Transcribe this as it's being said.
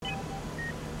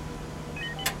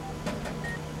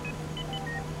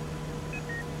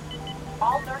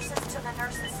nurses to the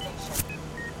nurses station.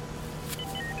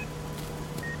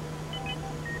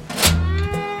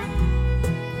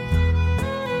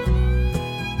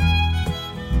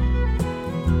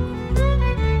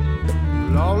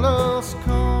 Lawless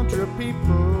country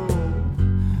people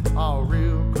are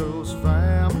real close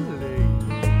family.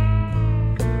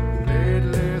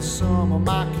 Lately some of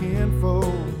my kinfolk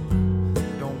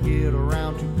don't get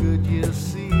around too good, you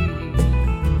see.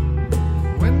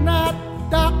 When that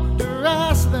doctor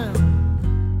asked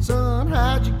them, son,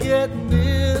 how'd you get in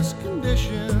this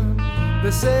condition?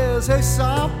 They says, hey,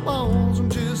 soft bones, I'm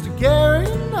just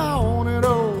carrying on an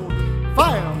old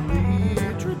family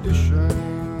tradition.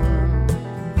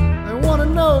 They wanna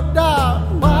know, Doc,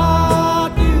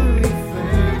 why do you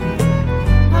think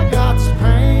I got some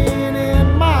pain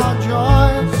in my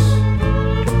joints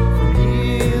from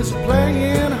years of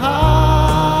playing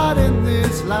hard in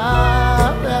this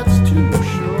life that's too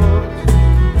short?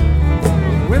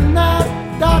 When that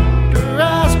doctor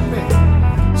asked me,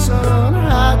 son,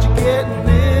 how'd you get in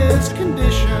this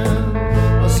condition?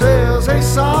 I says, hey,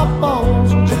 soft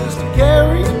bones, I'm just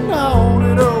carrying on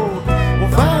an old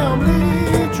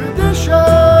family tradition.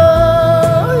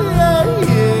 Yeah,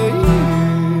 yeah,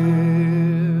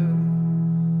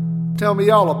 yeah. Tell me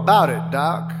all about it,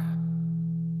 Doc.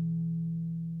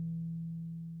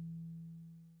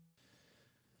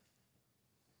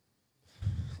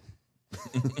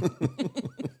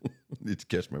 Need to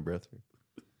catch my breath here.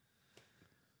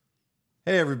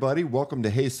 Hey, everybody. Welcome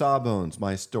to Hey Sawbones,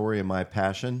 my story and my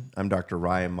passion. I'm Dr.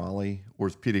 Ryan Molly,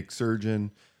 orthopedic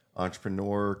surgeon,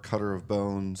 entrepreneur, cutter of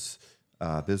bones,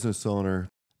 business owner.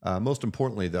 Most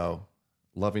importantly, though,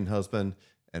 loving husband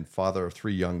and father of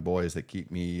 3 young boys that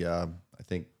keep me, I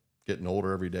think, getting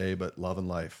older every day, but loving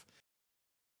life.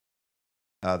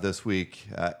 This week,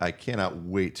 I cannot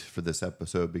wait for this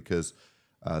episode because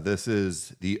this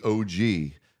is the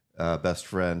OG best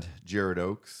friend, Jared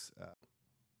Oaks.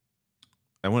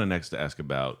 I want to next ask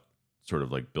about sort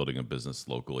of like building a business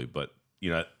locally, but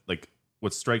like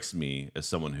what strikes me as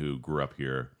someone who grew up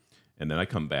here and then I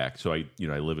come back. So I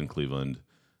live in Cleveland.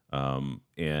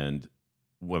 And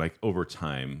when over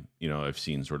time, I've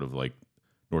seen sort of like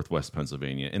Northwest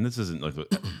Pennsylvania, and this isn't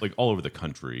like all over the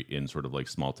country in sort of like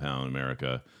small town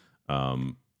America.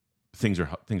 Things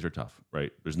are tough,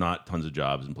 right? There's not tons of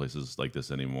jobs in places like this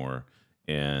anymore.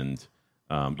 And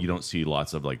you don't see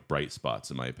lots of like bright spots,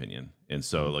 in my opinion. And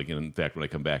so, like, in fact, when I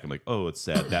come back, I'm like, oh, it's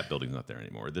sad that building's not there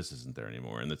anymore. This isn't there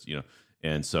anymore. And that's,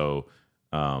 and so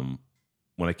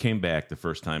when I came back the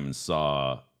first time and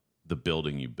saw the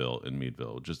building you built in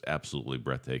Meadville, just absolutely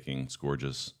breathtaking, it's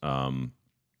gorgeous. And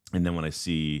then when I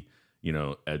see,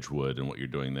 Edgewood and what you're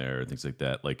doing there and things like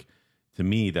that, like, to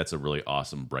me, that's a really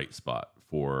awesome bright spot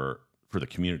for the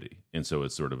community. And so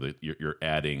it's sort of you're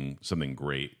adding something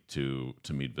great to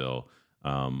Meadville.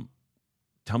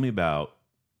 Tell me about,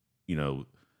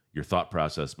 your thought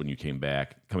process when you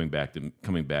coming back to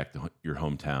your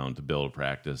hometown to build a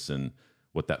practice and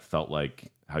what that felt like,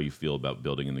 how you feel about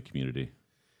building in the community.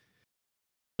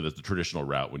 The traditional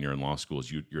route when you're in law school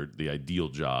is the ideal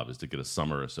job is to get a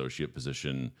summer associate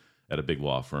position at a big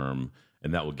law firm,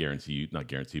 and that will guarantee you, not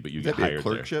guarantee, but you get hired a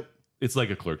clerkship there. It's like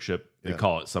a clerkship. They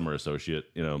call it summer associate,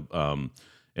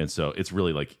 and so it's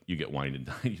really like you get wined and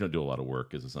dined. You don't do a lot of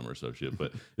work as a summer associate,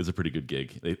 but it's a pretty good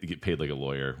gig. They get paid like a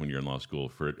lawyer when you're in law school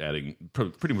for adding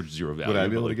pretty much zero value. Would I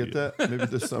be able to get that maybe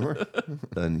this summer?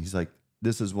 And he's like,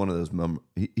 this is one of those moments.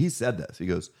 He said this. He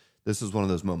goes, this is one of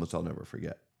those moments I'll never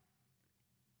forget.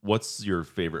 What's your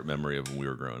favorite memory of when we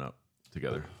were growing up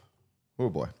together? Oh,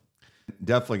 boy.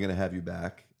 Definitely going to have you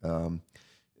back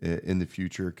in the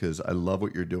future because I love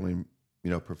what you're doing,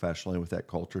 professionally with that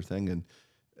culture thing. And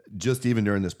just even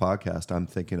during this podcast, I'm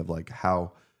thinking of like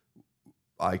how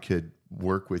I could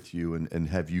work with you and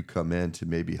have you come in to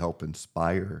maybe help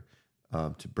inspire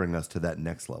to bring us to that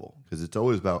next level. Because it's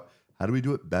always about how do we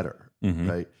do it better,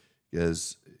 right?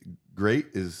 Because great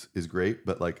is great,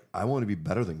 but like I want to be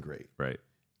better than great.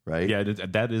 Right? Yeah,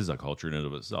 that is a culture in and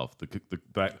of itself.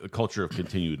 The culture of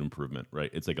continued improvement,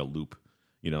 right? It's like a loop.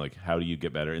 Like how do you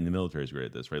get better? And the military is great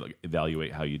at this, right? Like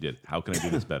evaluate how you did. How can I do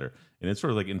this better? And it's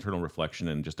sort of like internal reflection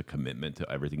and just a commitment to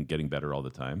everything getting better all the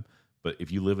time. But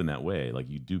if you live in that way, like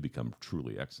you do become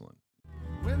truly excellent.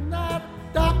 When that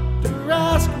doctor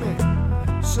asked me,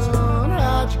 son,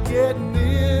 how'd you get in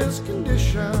this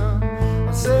condition?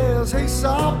 I says, hey,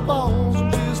 soft bones,